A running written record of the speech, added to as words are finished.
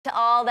To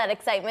all that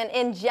excitement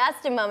in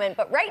just a moment,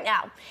 but right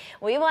now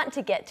we want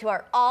to get to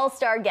our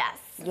all-star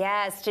guests.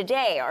 Yes,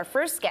 today our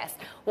first guests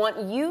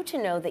want you to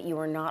know that you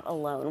are not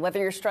alone. Whether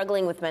you're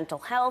struggling with mental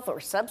health or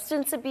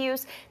substance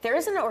abuse, there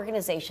is an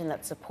organization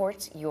that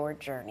supports your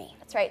journey.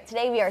 That's right.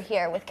 Today we are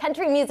here with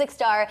country music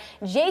star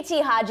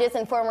JT Hodges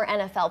and former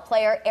NFL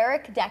player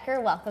Eric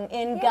Decker. Welcome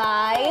in,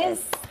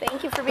 guys.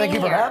 Thank you for being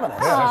here. Thank you for having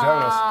us. Yeah, thanks for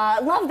having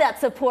us. Love that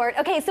support.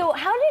 Okay, so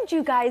how did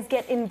you guys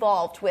get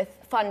involved with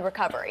Fund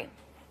Recovery?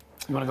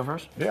 You want to go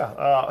first?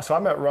 Yeah, so I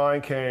met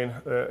Ryan Kane,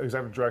 the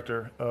executive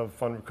director of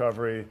Fund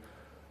Recovery.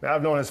 Now,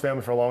 I've known his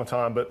family for a long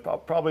time,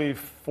 but probably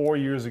 4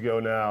 years ago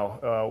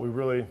now, we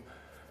really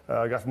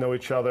got to know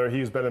each other.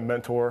 He's been a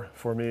mentor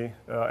for me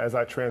as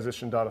I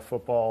transitioned out of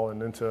football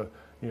and into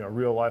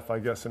real life, I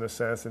guess, in a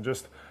sense, and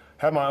just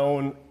had my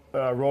own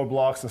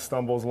roadblocks and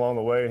stumbles along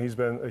the way. And he's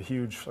been a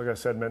huge, like I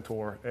said,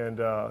 mentor. And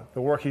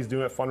the work he's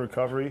doing at Fund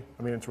Recovery,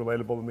 I mean, it's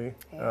relatable to me,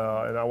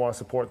 and I want to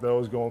support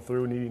those going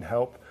through needing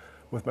help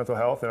with mental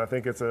health, and I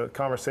think it's a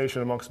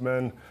conversation amongst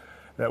men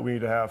that we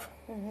need to have.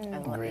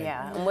 Mm-hmm.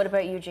 Yeah, and what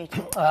about you,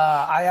 JT?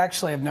 I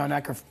actually have known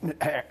Eric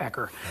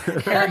Decker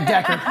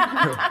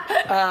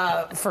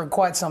for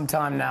quite some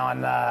time now,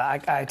 and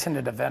I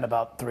attended an event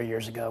about 3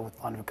 years ago with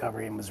Fund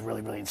Recovery and was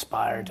really, really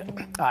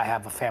inspired. I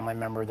have a family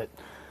member that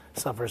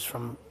suffers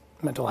from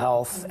mental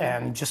health,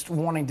 and just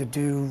wanting to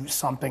do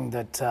something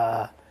that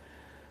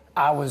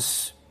I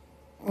was,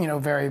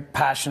 very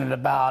passionate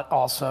about.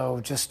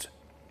 Also, just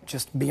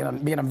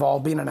being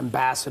involved, being an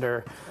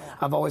ambassador. Yeah.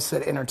 I've always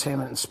said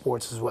entertainment and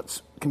sports is what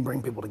can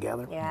bring people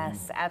together.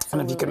 Yes, absolutely.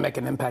 And if you can make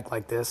an impact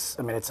like this,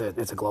 I mean, it's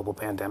a global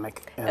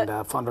pandemic.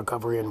 And Fund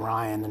Recovery and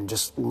Ryan, and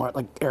just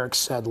like Eric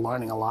said,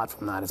 learning a lot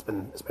from that. It's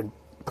been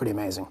pretty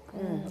amazing.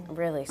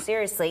 Really,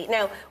 seriously.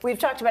 Now, we've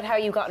talked about how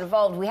you got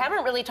involved. We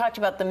haven't really talked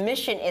about the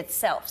mission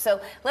itself.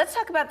 So let's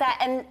talk about that.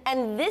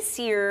 And this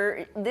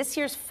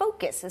year's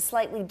focus is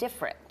slightly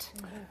different.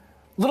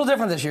 A little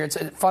different this year. It's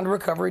at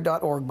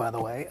fundrecovery.org, by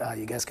the way.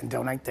 You guys can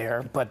donate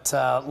there. But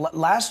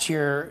last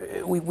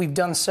year, we've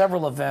done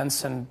several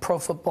events, and Pro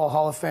Football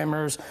Hall of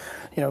Famers,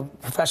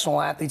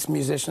 professional athletes,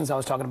 musicians. I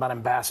was talking about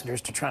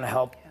ambassadors to trying to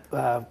help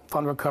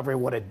Fund Recovery.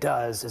 What it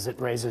does is it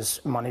raises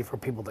money for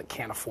people that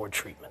can't afford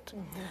treatment.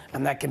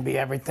 And that can be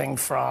everything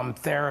from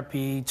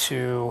therapy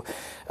to,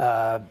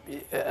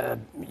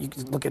 you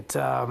can look at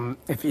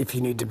if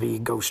you need to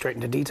go straight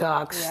into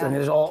detox, and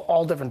there's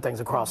all different things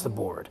across the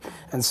board.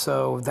 And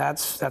so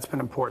that's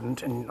been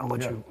important, and I'll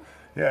let you.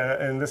 Yeah,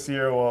 and this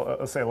year, well,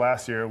 let's say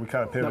last year, we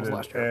kind of pivoted, That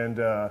was last year.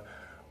 and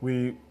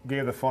we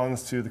gave the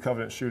funds to the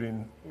Covenant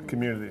shooting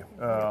community.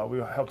 We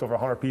helped over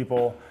 100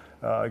 people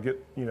get,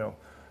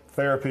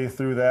 therapy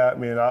through that. I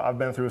mean, I've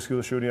been through a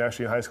school shooting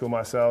actually in high school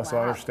myself, so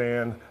I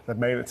understand the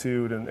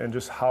magnitude and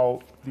just how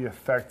the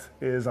effect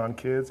is on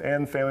kids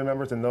and family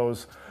members and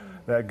those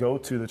that go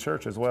to the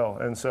church as well.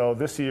 And so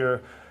this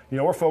year,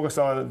 we're focused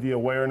on the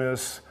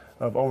awareness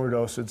of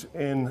overdoses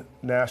in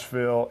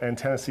Nashville and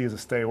Tennessee as a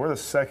state. We're the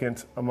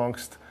second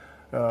amongst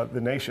the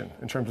nation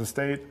in terms of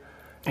state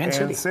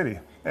and city.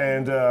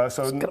 And so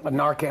it's kind of a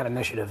Narcan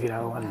initiative,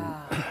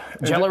 and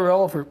Jelly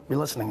Roll, if you're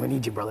listening, we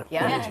need you, brother.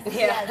 Yes,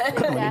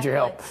 exactly. We need your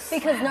help.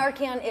 Because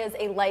Narcan is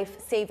a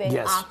life-saving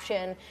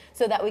option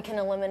so that we can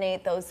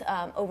eliminate those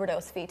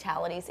overdose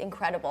fatalities.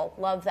 Incredible.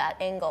 Love that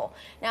angle.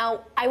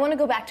 Now, I want to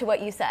go back to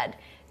what you said,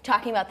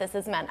 talking about this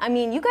as men. I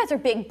mean, you guys are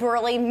big,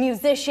 burly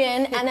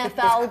musician,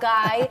 NFL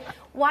guy.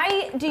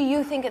 Why do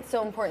you think it's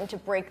so important to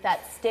break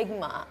that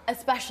stigma,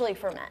 especially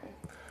for men?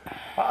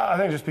 I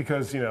think just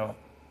because,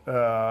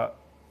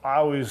 I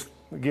always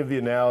give the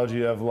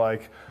analogy of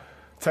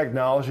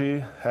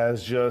technology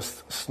has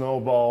just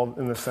snowballed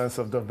in the sense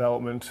of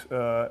development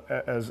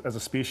as a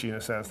species in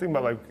a sense. Think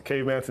about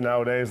caveman to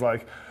nowadays,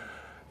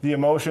 the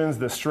emotions,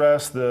 the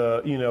stress,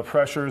 the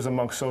pressures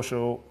amongst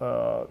social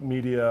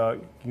media,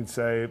 you can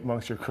say,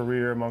 amongst your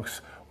career,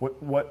 amongst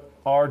what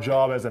our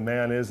job as a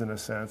man is in a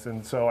sense.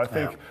 And so I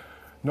think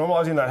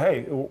normalizing that,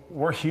 hey,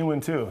 we're human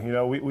too.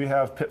 We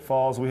have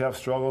pitfalls, we have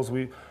struggles,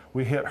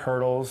 we hit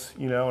hurdles,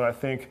 and I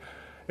think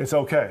it's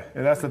okay.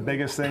 And that's the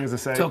biggest thing, is to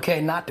say it's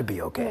okay not to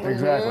be okay.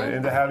 Exactly.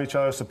 And to have each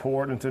other's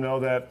support, and to know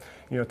that,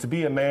 to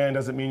be a man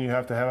doesn't mean you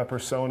have to have a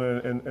persona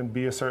and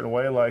be a certain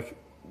way.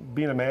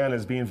 Being a man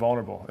is being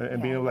vulnerable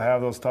and being able to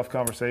have those tough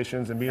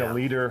conversations and being a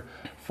leader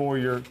for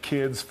your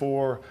kids,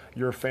 for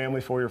your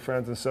family, for your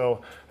friends. And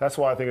so that's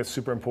why I think it's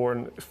super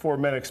important for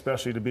men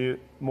especially to be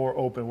more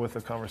open with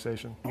the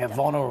conversation. Yeah,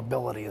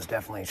 vulnerability is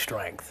definitely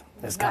strength.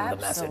 Is kind of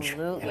the message.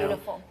 Absolutely.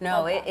 Beautiful.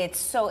 No,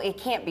 it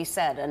can't be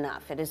said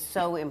enough. It is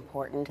so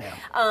important.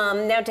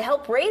 Now, to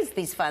help raise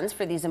these funds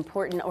for these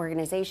important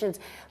organizations,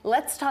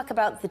 let's talk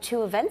about the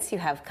 2 events you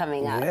have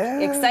coming up.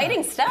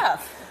 Exciting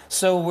stuff.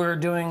 So we're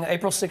doing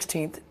April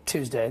 16th,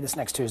 Tuesday, this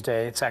next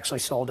Tuesday. It's actually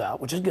sold out,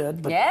 which is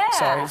good. But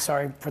Yeah.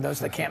 sorry for those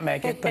that can't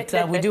make it.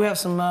 But we do have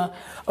some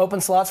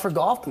open slots for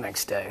golf the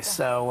next day.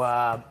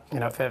 So,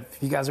 you know,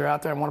 if you guys are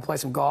out there and want to play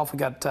some golf, we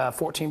got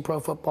 14 Pro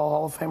Football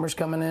Hall of Famers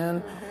coming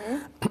in.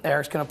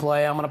 Eric's going to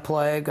play. I'm going to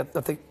play. Got, I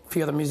think, a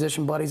few other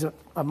musician buddies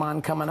of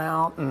mine coming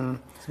out. And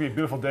it's going to be a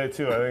beautiful day,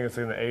 too. I think it's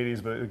in the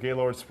 80s, but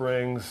Gaylord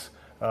Springs.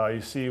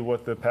 You see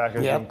what the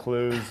package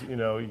includes. You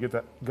know, you get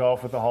to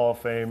golf with the Hall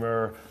of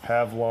Famer,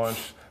 have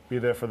lunch, be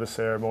there for the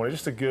ceremony.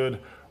 Just a good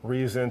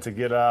reason to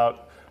get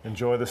out,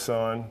 enjoy the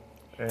sun.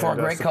 And, for a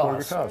great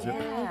cause.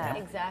 Yeah,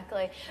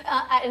 exactly.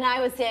 And I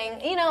was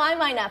saying, you know, I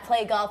might not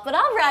play golf, but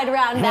I'll ride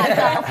around that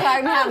golf cart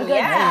and have a good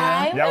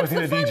time. Yeah, I was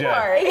in a DJ.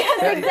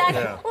 Yes,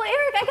 exactly. Yeah. Well,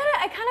 Eric,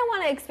 I kind of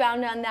want to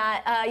expound on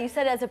that. You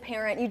said as a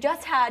parent, you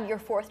just had your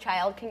 4th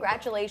child.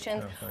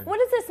 Congratulations. What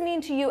does this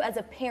mean to you as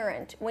a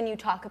parent when you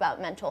talk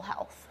about mental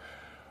health?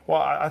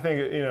 Well, I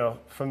think, you know,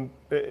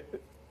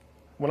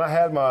 when I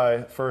had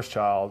my first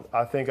child,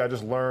 I think I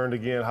just learned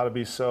again how to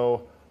be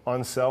so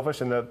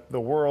unselfish, and that the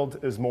world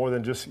is more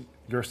than just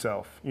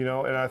yourself, you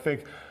know. And I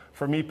think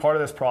for me, part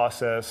of this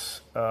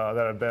process that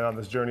I've been on,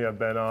 this journey I've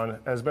been on,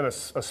 has been a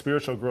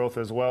spiritual growth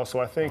as well. So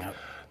I think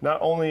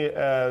not only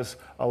as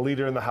a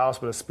leader in the house,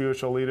 but a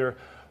spiritual leader,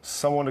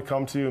 someone to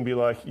come to and be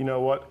like, you know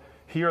what,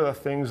 here are the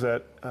things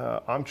that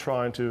I'm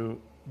trying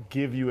to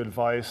give you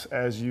advice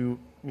as you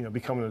know,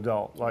 become an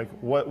adult, like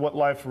what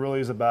life really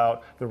is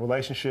about, the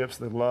relationships,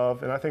 the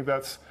love. And I think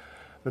that's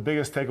the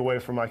biggest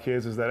takeaway for my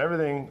kids, is that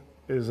everything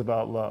is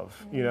about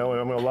love, you know.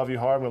 And I'm going to love you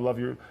hard, I'm going to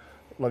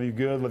love you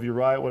good, love you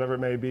right, whatever it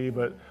may be.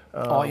 But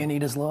all you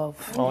need is love.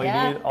 All you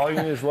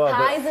need is love.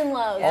 Highs and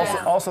lows.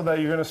 Also that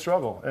you're going to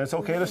struggle, and it's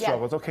okay to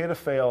struggle. It's okay to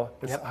fail.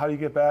 It's how do you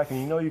get back, and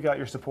you know you got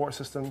your support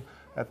system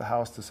at the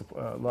house to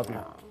love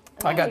you.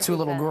 I got 2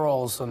 little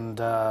girls,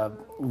 and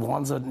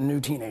one's a new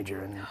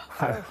teenager,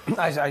 and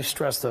I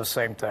stress those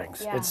same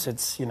things. Yeah.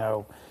 It's you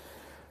know,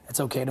 it's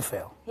okay to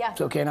fail. Yeah.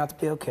 It's okay not to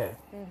be okay.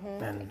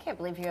 And I can't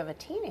believe you have a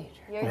teenager.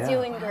 You're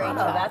doing great. Oh,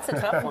 that's a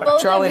tough one.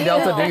 Charlie and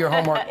Delta, do your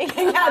homework.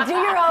 Yeah, do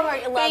your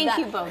homework. Love Thank that.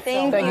 you both.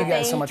 Thank you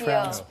guys so much for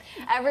having us.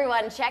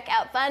 Everyone, check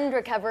out Fund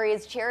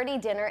Recovery's charity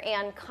dinner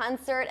and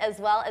concert, as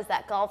well as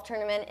that golf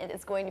tournament. It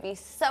is going to be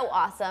so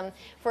awesome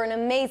for an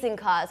amazing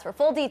cause. For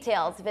full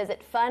details,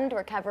 visit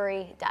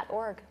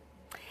fundrecovery.org.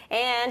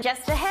 And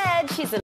just ahead, she's a